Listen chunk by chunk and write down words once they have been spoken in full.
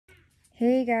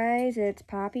Hey guys, it's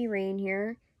Poppy Rain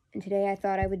here, and today I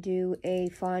thought I would do a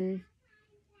fun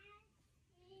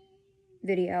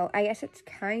video. I guess it's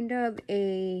kind of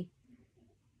a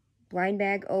blind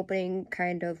bag opening,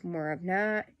 kind of more of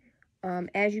not.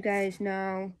 As you guys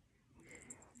know,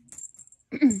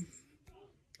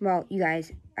 well, you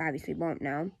guys obviously won't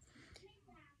know,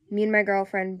 me and my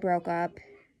girlfriend broke up.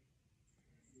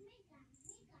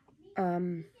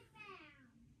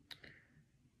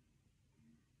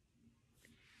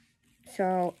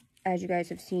 So, as you guys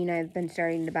have seen, I've been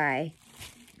starting to buy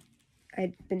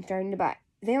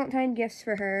Valentine gifts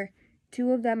for her.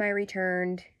 2 of them I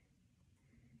returned.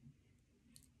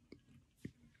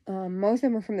 Most of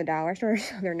them are from the dollar store,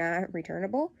 so they're not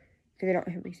returnable because they don't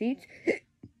have receipts.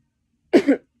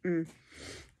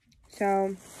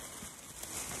 So,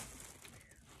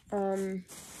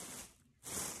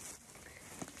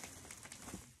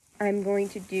 I'm going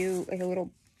to do like a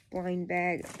little blind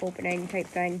bag opening type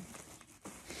thing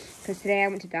because today I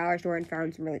went to the dollar store and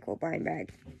found some really cool blind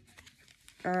bags.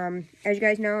 As you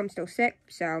guys know, I'm still sick,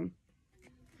 so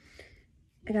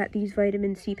I got these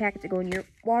vitamin C packets that go in your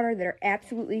water that are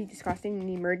absolutely disgusting in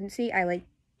the emergency. I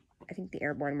think the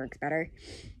airborne works better.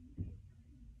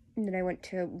 And then I went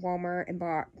to Walmart and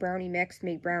bought brownie mix,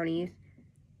 made brownies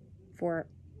for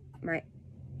my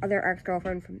other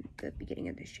ex-girlfriend from the beginning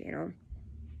of this channel,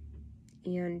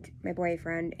 and my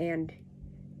boyfriend and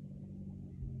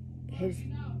his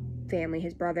family,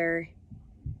 his brother,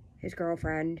 his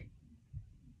girlfriend,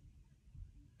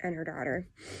 and her daughter.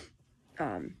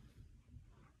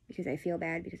 Because I feel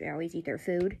bad because I always eat their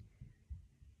food.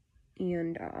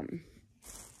 And,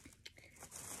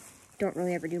 don't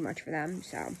really ever do much for them,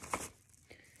 so.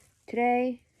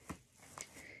 Today,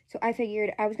 so I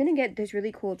figured I was gonna get this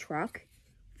really cool truck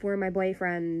for my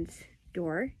boyfriend's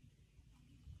door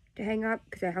to hang up,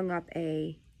 because I hung up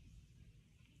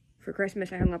for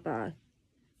Christmas, I hung up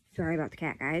sorry about the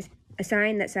cat, guys, a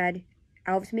sign that said,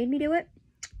 Elvis made me do it.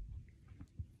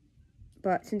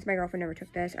 But since my girlfriend never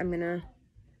took this, I'm gonna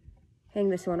hang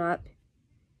this one up.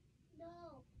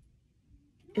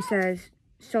 It says,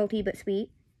 salty but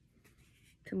sweet.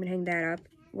 So I'm gonna hang that up.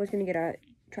 I was gonna get a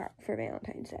truck for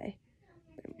Valentine's Day,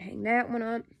 but I'm gonna hang that one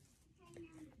up.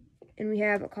 And we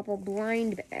have a couple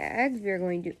blind bags we are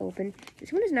going to open.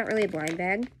 This one is not really a blind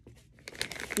bag.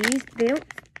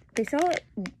 They sell at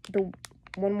the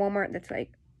one Walmart that's like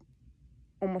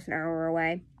almost an hour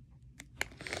away.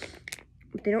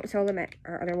 But they don't sell them at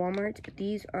our other Walmarts, but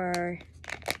these are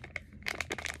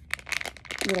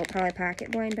little Polly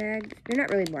Pocket blind bags. They're not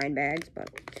really blind bags, but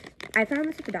I found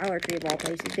this at the Dollar Tree of all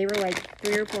places. They were like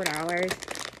 $3 or $4,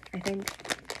 I think,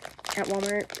 at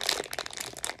Walmart.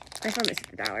 I found this at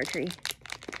the Dollar Tree.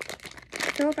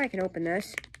 So if I can open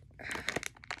this,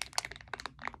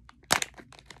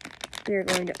 we are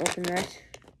going to open this.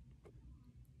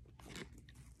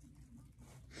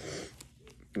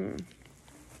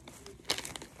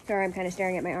 Sorry, I'm kind of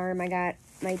staring at my arm. I got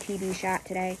my TB shot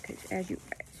today because,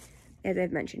 as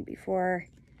I've mentioned before,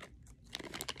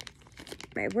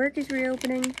 my work is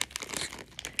reopening.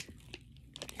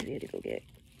 So we had to go get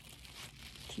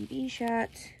TB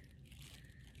shots.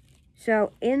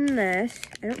 So in this,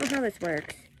 I don't know how this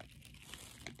works.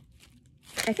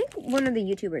 I think one of the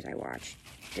YouTubers I watched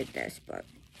did this, but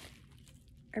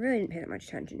I really didn't pay that much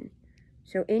attention.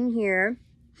 So in here,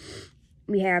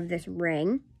 we have this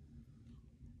ring.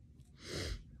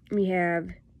 We have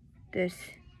this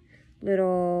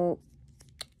little,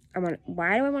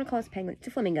 why do I want to call this penguin? It's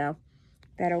a flamingo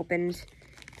that opens,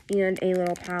 and a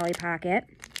little Polly Pocket.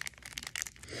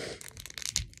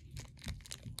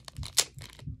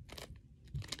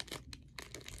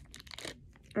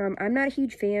 I'm not a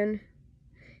huge fan,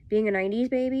 being a 90s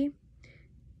baby,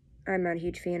 I'm not a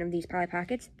huge fan of these Polly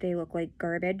Pockets. They look like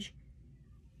garbage.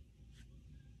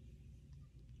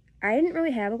 I didn't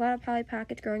really have a lot of Polly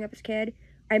Pockets growing up as a kid.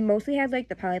 I mostly had, like,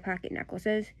 the Polly Pocket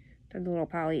necklaces. The little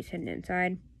Pollys hidden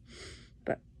inside.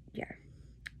 But, yeah.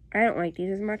 I don't like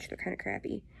these as much. They're kind of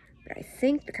crappy. But I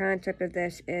think the concept of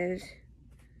this is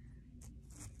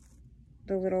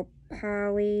the little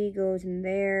Polly goes in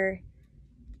there.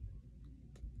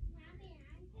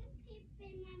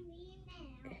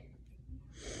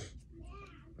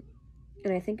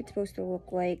 And I think it's supposed to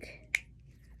look like...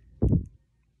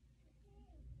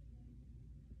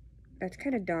 That's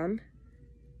kind of dumb.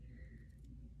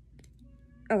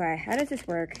 Okay, how does this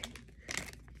work?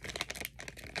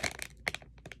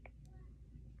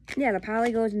 Yeah, the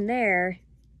Polly goes in there.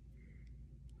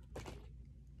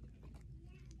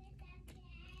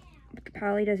 But the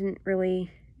Polly doesn't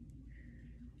really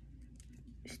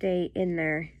stay in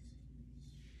there.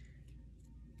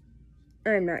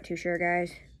 I'm not too sure,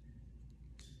 guys.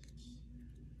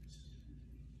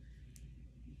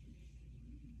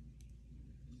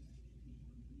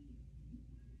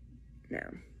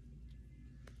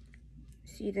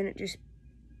 See, then it just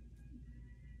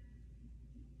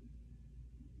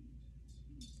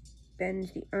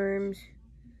bends the arms.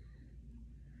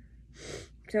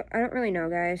 So I don't really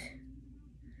know, guys.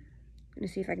 I'm gonna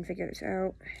see if I can figure this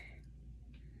out.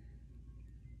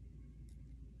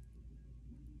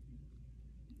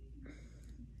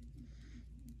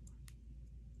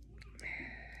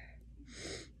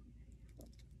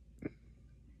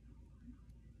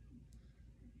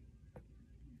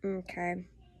 Okay.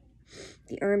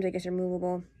 The arms, I guess, are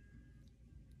movable.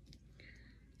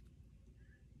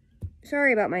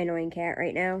 Sorry about my annoying cat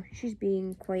right now. She's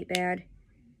being quite bad.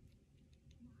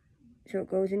 So it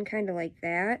goes in kind of like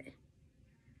that.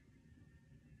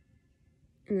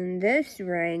 And then this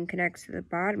ring connects to the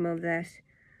bottom of this.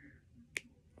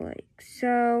 Like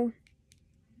so.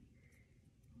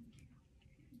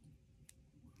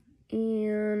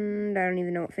 And I don't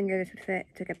even know what finger this would fit.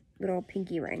 It's like a little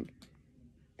pinky ring.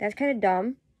 That's kind of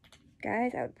dumb.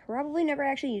 Guys, I would probably never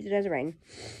actually use it as a ring.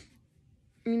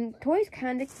 I mean, toy's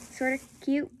kind of, sort of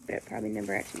cute, but I'd probably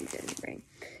never actually use it as a ring.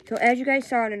 So as you guys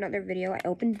saw in another video, I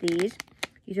opened these.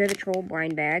 These are the Troll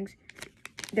blind bags.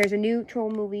 There's a new Troll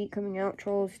movie coming out,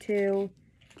 Trolls 2,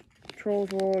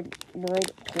 Trolls World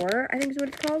Tour, I think is what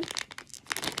it's called.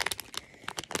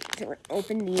 So we're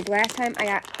open these. Last time I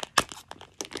got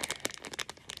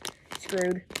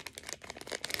screwed.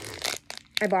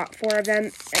 I bought 4 of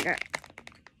them. I got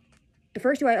the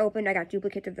first 2 I opened, I got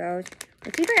duplicates of those.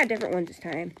 Let's see if I got different ones this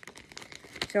time.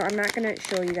 So I'm not going to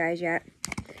show you guys yet.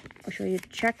 I'll show you the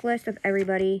checklist of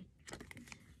everybody.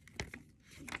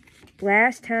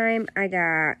 Last time I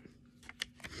got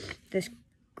this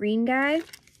green guy.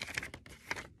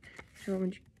 So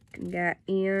much you can get.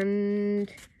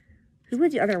 And who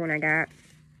was the other one I got?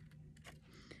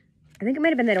 I think it might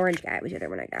have been that orange guy was the other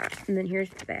one I got. And then here's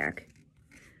the back.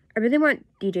 I really want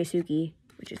DJ Suki,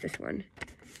 which is this one.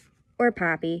 Or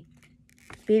Poppy.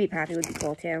 Baby Poppy would be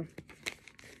cool too.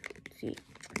 Let's see.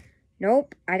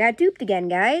 Nope. I got duped again,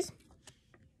 guys.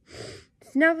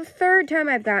 It's now the 3rd time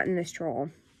I've gotten this troll.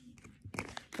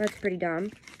 That's pretty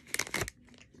dumb.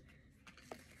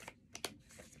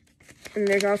 And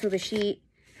there's also the sheet.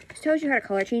 This tells you how to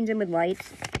color change them with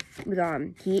lights. With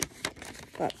heat.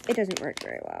 But it doesn't work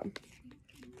very well.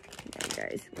 Come on,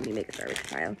 guys. Let me make a garbage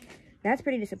pile. That's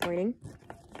pretty disappointing.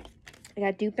 I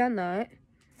got duped on that.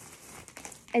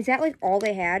 Is that like all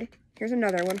they had? Here's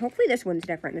another one. Hopefully this one's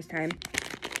different this time.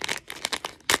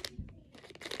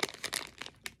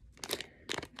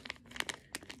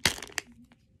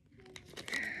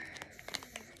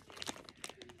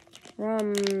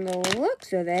 From the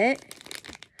looks of it,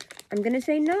 I'm gonna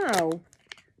say no.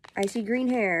 I see green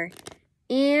hair.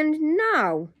 And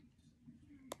no.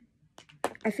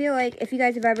 I feel like if you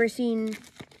guys have ever seen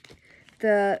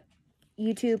the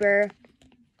YouTuber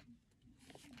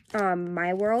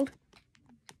My World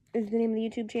is the name of the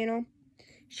YouTube channel.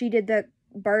 She did the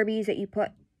Barbies that you put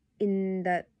in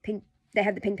the pink, that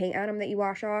have the pink paint on them that you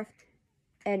wash off.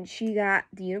 And she got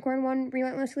the unicorn one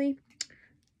relentlessly.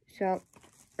 So,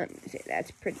 let me say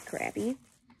that's pretty crappy.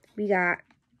 We got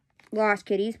Lost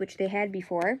Kitties, which they had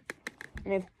before.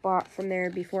 And I've bought from there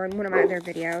before in one of my other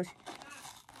videos.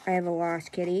 I have a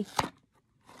Lost Kitty.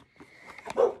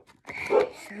 Okay,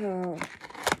 so...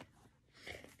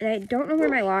 And I don't know where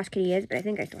my Lost Kitty is, but I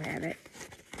think I still have it.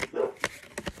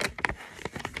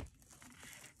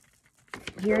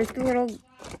 Here's the little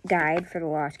guide for the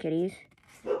Lost Kitties.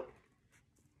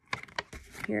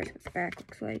 Here's what the back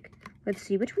looks like. Let's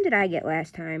see, which one did I get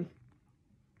last time?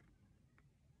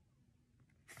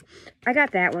 I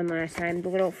got that one last time, the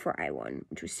little Fry one,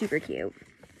 which was super cute.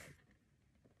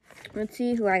 Let's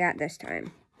see who I got this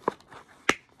time.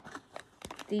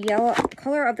 The yellow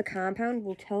color of the compound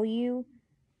will tell you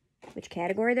which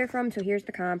category they're from. So here's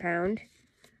the compound.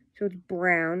 So it's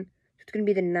brown. So it's going to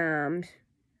be the Noms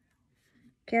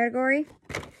category.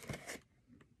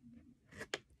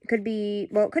 It could be,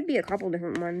 well, it could be a couple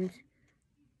different ones.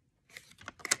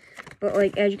 But,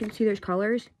 like, as you can see, there's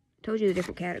colors. It tells you the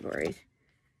different categories.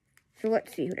 So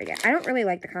let's see who I get. I don't really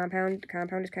like the compound. The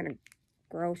compound is kind of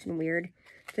gross and weird.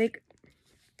 It's like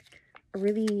a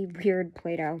really weird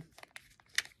Play-Doh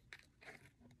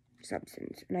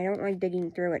substance. And I don't like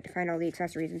digging through it to find all the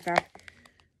accessories and stuff.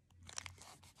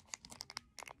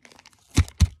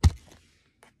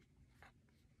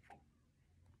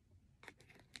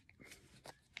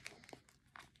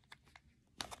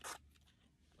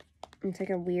 It's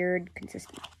like a weird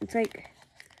consistent. It's like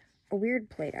a weird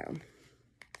Play-Doh.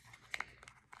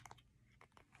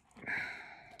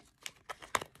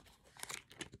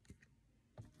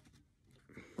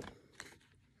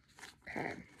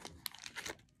 Okay.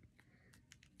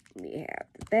 We have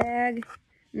the bag.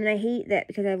 And I hate that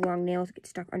because I have long nails, it gets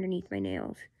stuck underneath my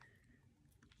nails.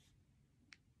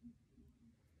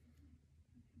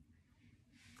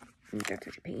 That's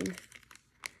such a pain.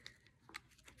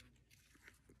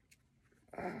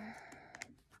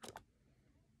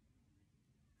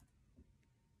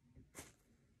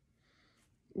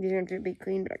 These don't have to be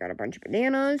clean, but I got a bunch of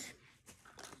bananas.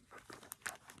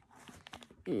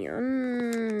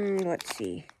 And let's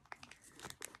see.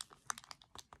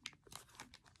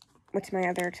 What's my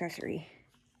other accessory?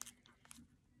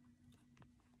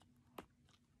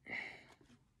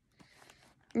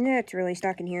 Yeah, it's really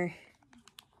stuck in here.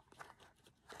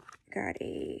 Got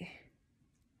a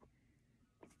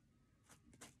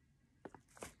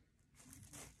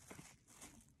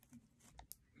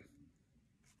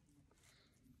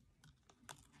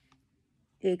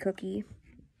cookie.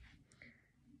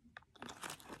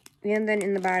 And then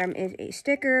in the bottom is a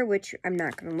sticker, which I'm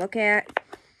not going to look at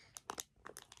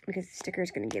because the sticker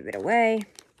is going to give it away.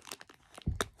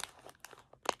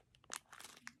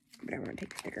 But I want to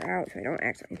take the sticker out so I don't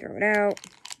accidentally throw it out.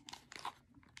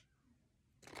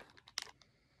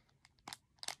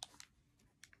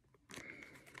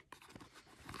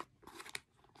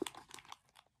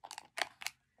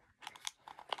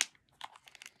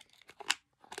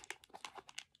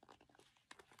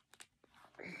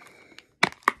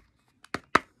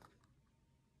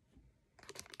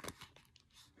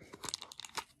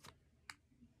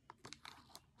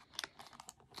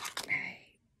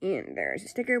 And there's a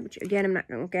sticker, which again, I'm not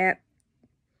going to look at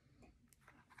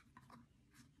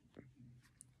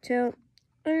till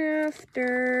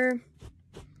after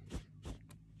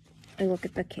I look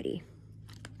at the kitty.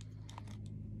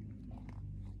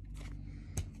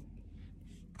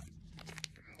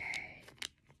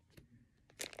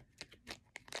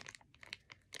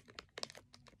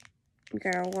 We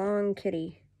got a long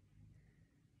kitty.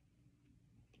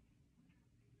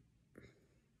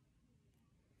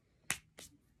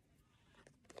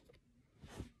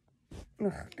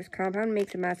 Ugh, this compound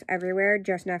makes a mess everywhere,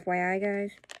 just an FYI,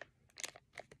 guys.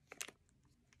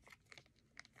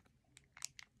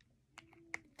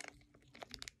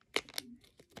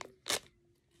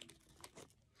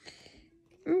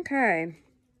 Okay.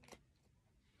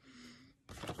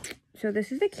 So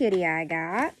this is the kitty I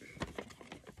got.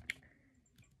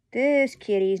 This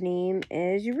kitty's name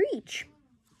is Reach.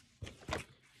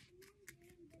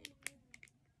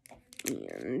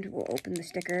 And we'll open the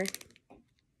sticker.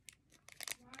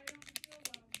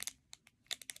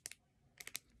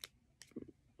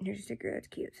 Here's a sticker that's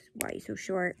cute. Why are you so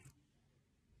short?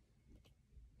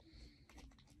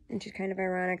 Which is kind of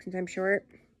ironic since I'm short.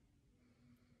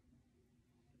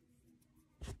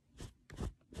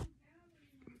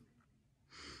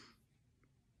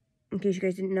 In case you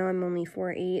guys didn't know, I'm only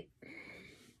 4'8".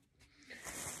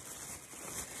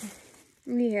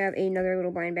 We have another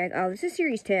little blind bag. Oh, this is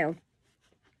Series 2. In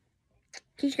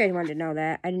case you guys wanted to know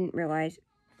that. I didn't realize.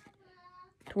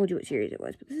 I told you what series it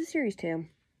was, but this is Series 2.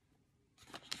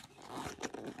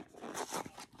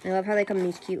 I love how they come in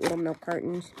these cute little milk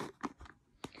cartons.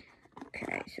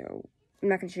 Okay, so I'm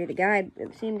not going to show you the guide,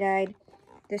 but the same guide.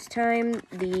 This time,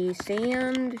 the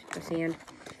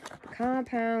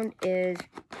compound is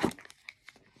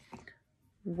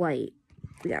white.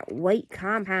 We got white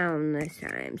compound this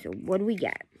time. So what do we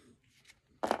get?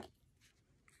 I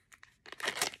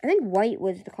think white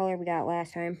was the color we got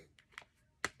last time.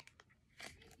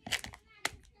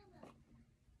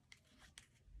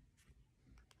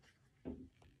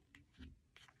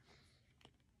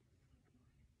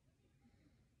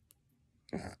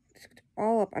 Ugh, it's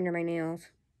all up under my nails.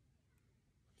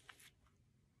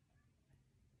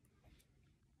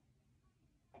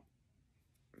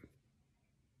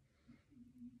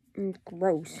 It's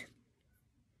gross.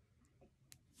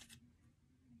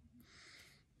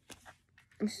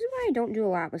 This is why I don't do a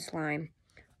lot with slime.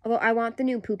 Although I want the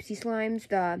new Poopsie slimes,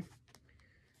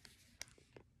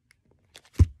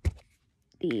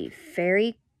 the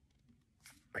fairy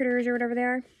critters or whatever they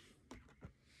are.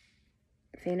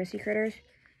 Fantasy critters.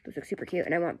 Those look super cute.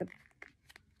 And I want the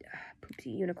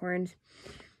Poopsie unicorns.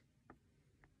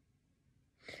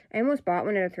 I almost bought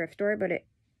one at a thrift store, but it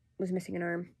was missing an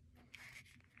arm.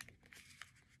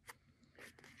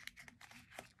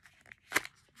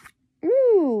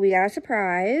 Ooh, we got a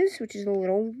surprise, which is a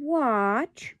little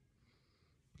watch.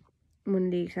 One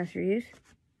of the accessories.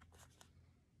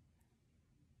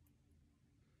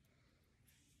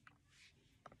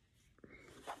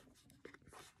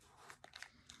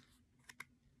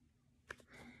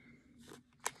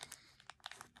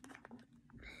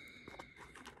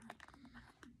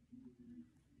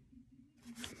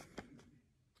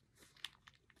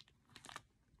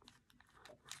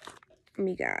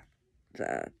 We got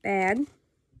the bag.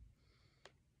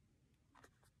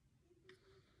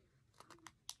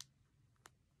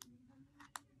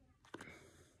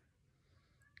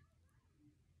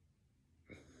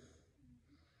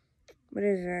 What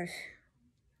is this?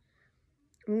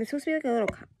 I mean, it's supposed to be like a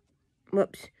little,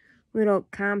 little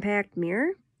compact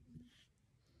mirror.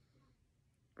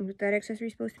 Is what that accessory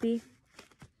is supposed to be?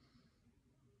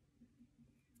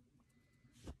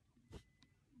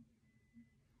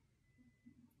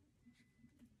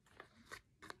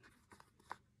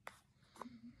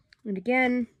 And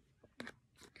again, I'm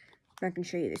not going to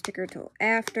show you the sticker until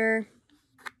after.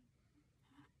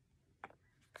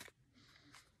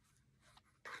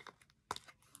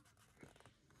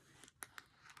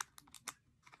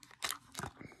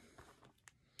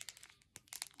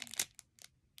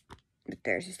 But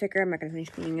there's the sticker. I'm not going to finish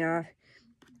cleaning it off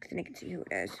because then I can see who it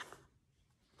is.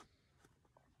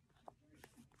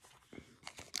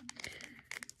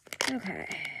 Okay,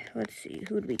 let's see.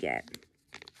 Who did we get?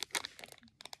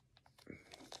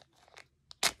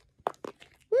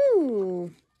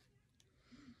 Woo!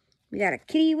 We got a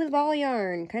kitty with ball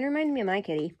yarn. Kind of reminds me of my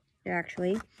kitty,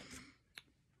 actually.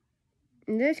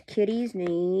 And this kitty's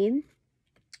name...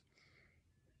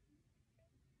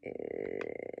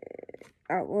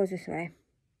 oh, what was this way?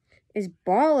 Is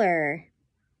Baller.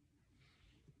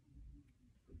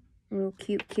 A little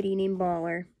cute kitty named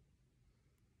Baller.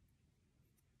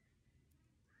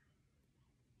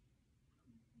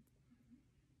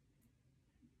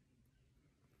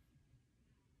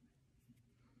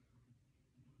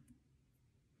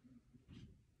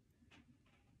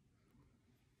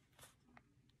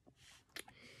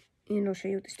 And I'll show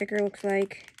you what the sticker looks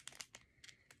like.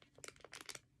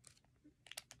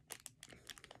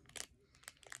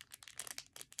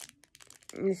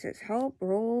 And this says, help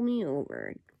roll me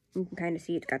over. You can kind of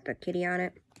see it's got the kitty on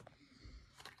it.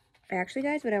 Actually,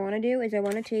 guys, what I want to do is I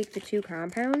want to take the two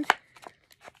compounds.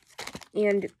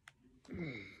 And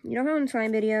you know how in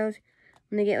slime videos,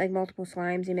 when they get like multiple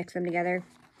slimes, they mix them together?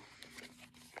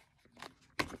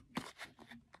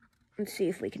 Let's see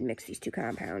if we can mix these two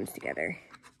compounds together.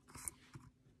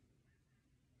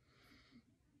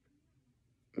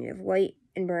 We have white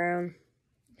and brown.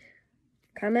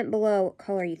 Comment below what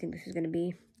color you think this is going to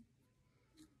be.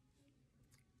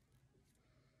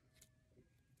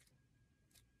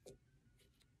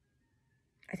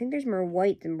 I think there's more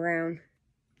white than brown.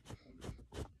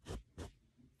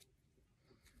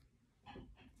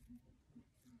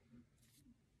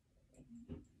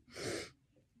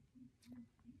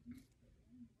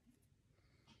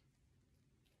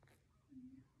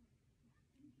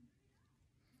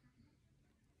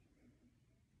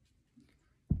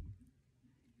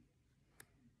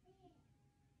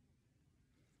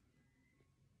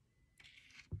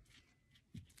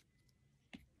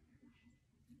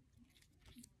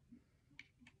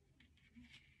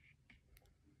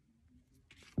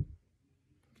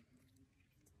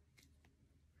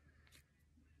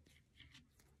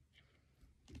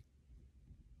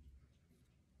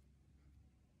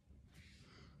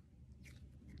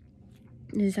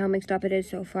 This is how mixed up it is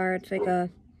so far. It's like a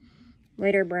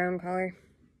lighter brown color.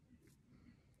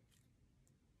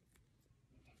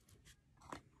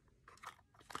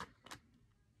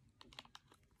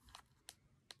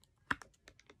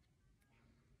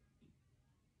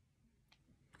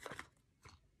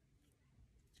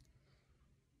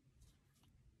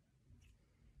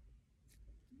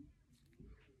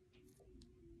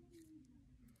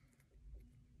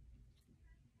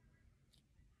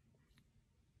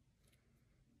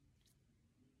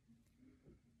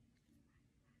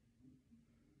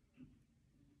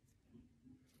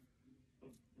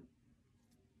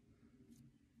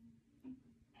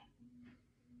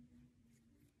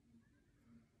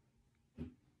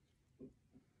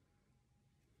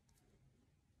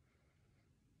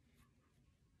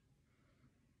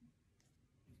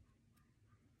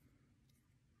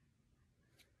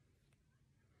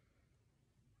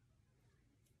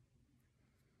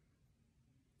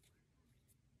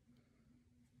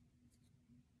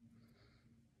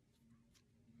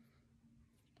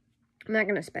 I'm not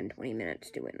going to spend 20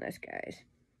 minutes doing this, guys.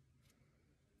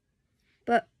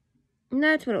 But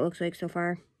that's what it looks like so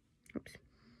far. Oops.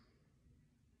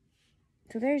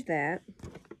 So there's that.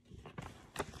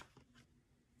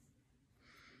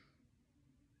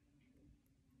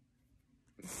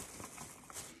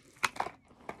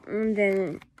 And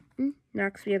then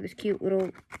next we have this cute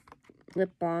little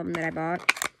lip balm that I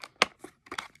bought.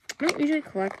 I don't usually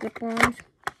collect lip balms.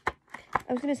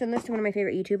 I was going to send this to one of my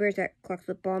favorite YouTubers that collects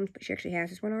lip balms, but she actually has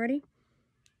this one already.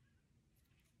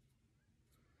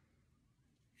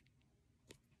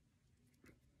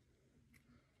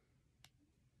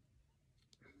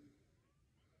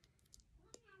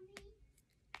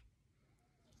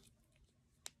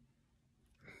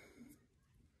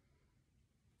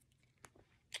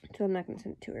 so I'm not going to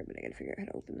send it to her, but I got to figure out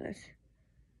how to open this.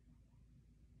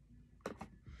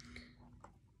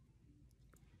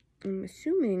 I'm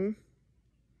assuming...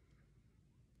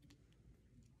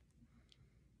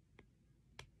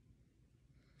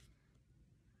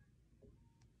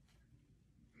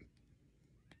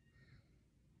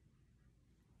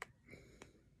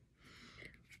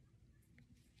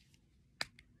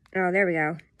 Oh, there we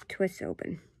go. Twist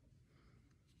open.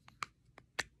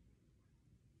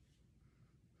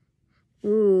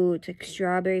 Ooh, it's like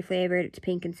strawberry flavored. It's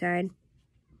pink inside.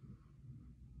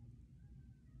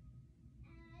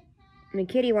 My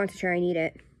kitty wants to try and eat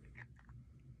it.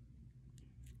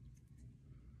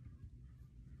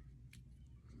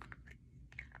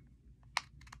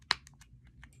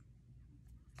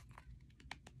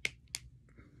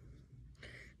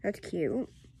 That's cute.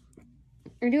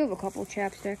 I do have a couple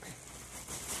chapsticks.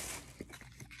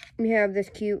 We have this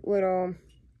cute little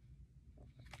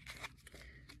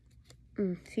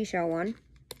seashell one.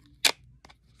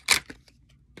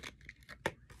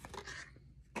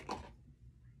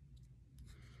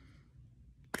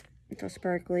 It's all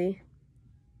sparkly.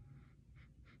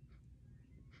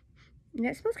 And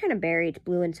it smells kind of berry. It's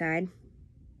blue inside.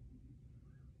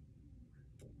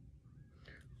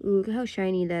 Ooh, look at how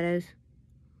shiny that is.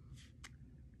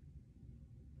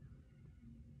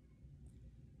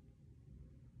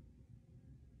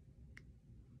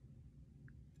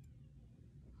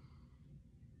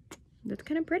 That's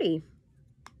kind of pretty.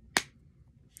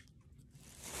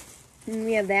 And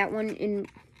we have that one in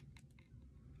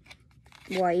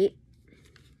white.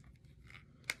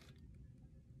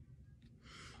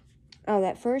 Oh,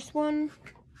 that first one,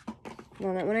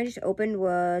 well, that one I just opened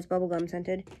was bubblegum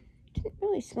scented. It didn't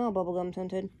really smell bubblegum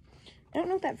scented. I don't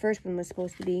know what that first one was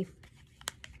supposed to be.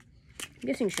 I'm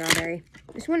guessing strawberry.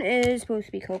 This one is supposed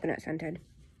to be coconut scented.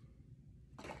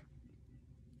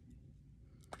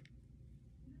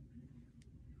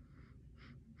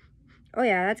 Oh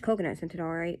yeah, that's coconut scented,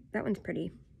 alright. That one's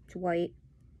pretty. It's white.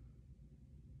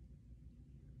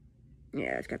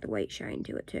 Yeah, it's got the white shine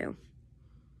to it too.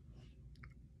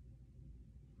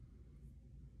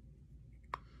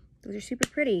 Those are super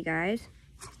pretty, guys.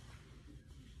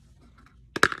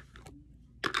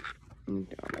 And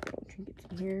all my little trinkets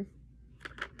in here.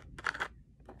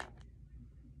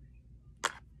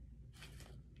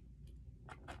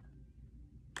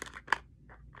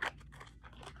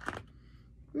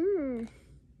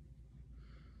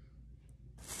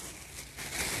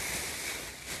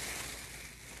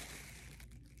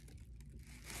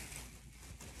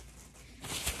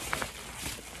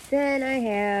 Then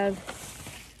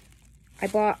I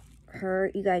bought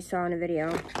her, you guys saw in a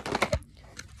video,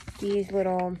 these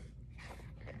little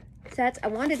sets. I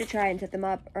wanted to try and set them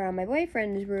up around my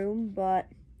boyfriend's room, but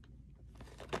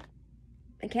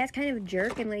my cat's kind of a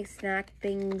jerk and likes to knock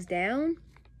things down.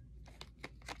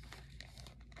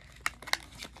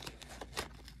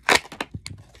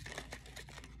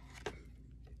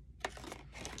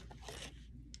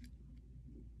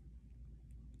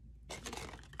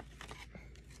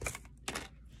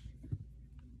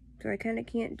 So I kind of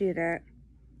can't do that.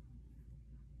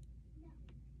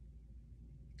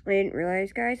 I didn't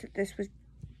realize, guys, that this was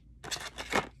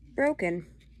broken.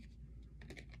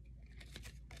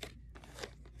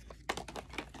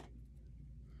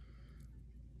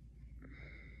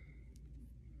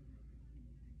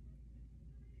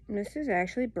 And this is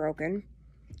actually broken.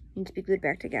 Needs to be glued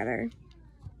back together.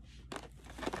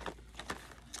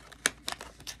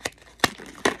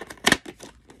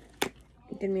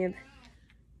 Then we have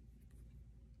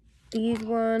these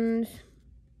ones.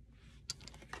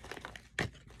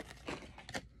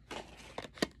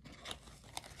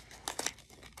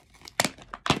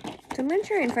 So I'm going to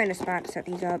try and find a spot to set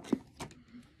these up.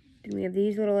 Then we have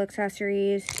these little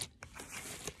accessories.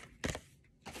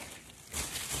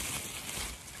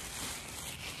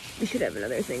 We should have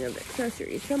another thing of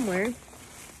accessories somewhere.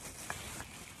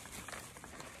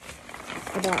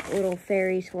 I bought little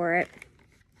fairies for it.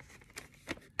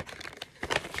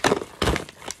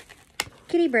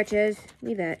 Kitty britches,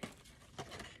 leave it.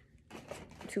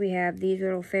 So we have these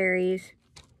little fairies.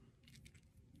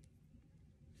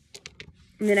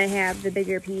 And then I have the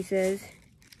bigger pieces.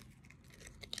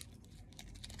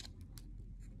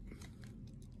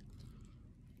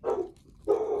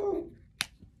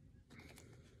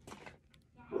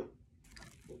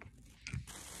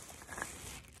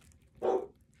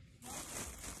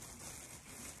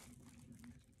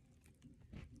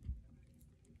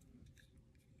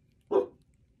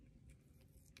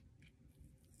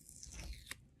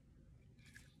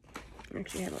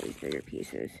 Actually, I have all these bigger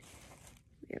pieces.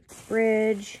 We have the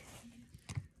bridge.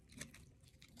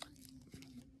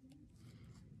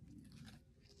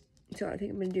 So I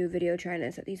think I'm going to do a video trying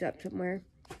to set these up somewhere.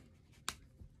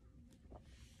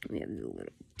 We have the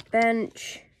little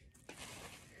bench.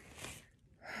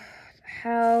 The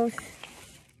house.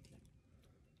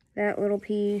 That little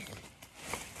piece.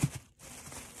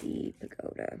 The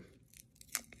pagoda.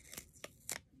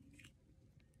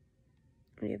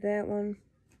 We have that one.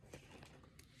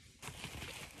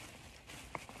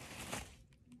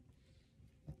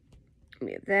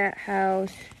 We have that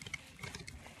house.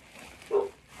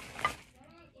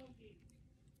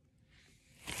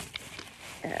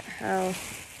 That house.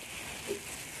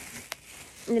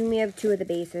 And then we have 2 of the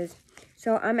bases.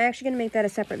 So I'm actually going to make that a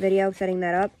separate video, setting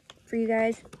that up for you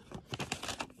guys.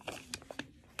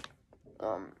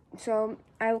 So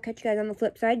I will catch you guys on the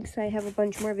flip side, because I have a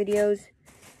bunch more videos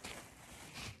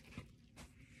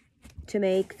to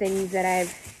make, things that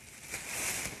I've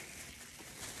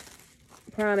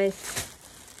promised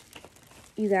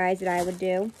you guys that I would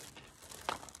do.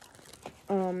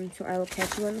 So I will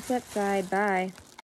catch you on the flip side. Bye.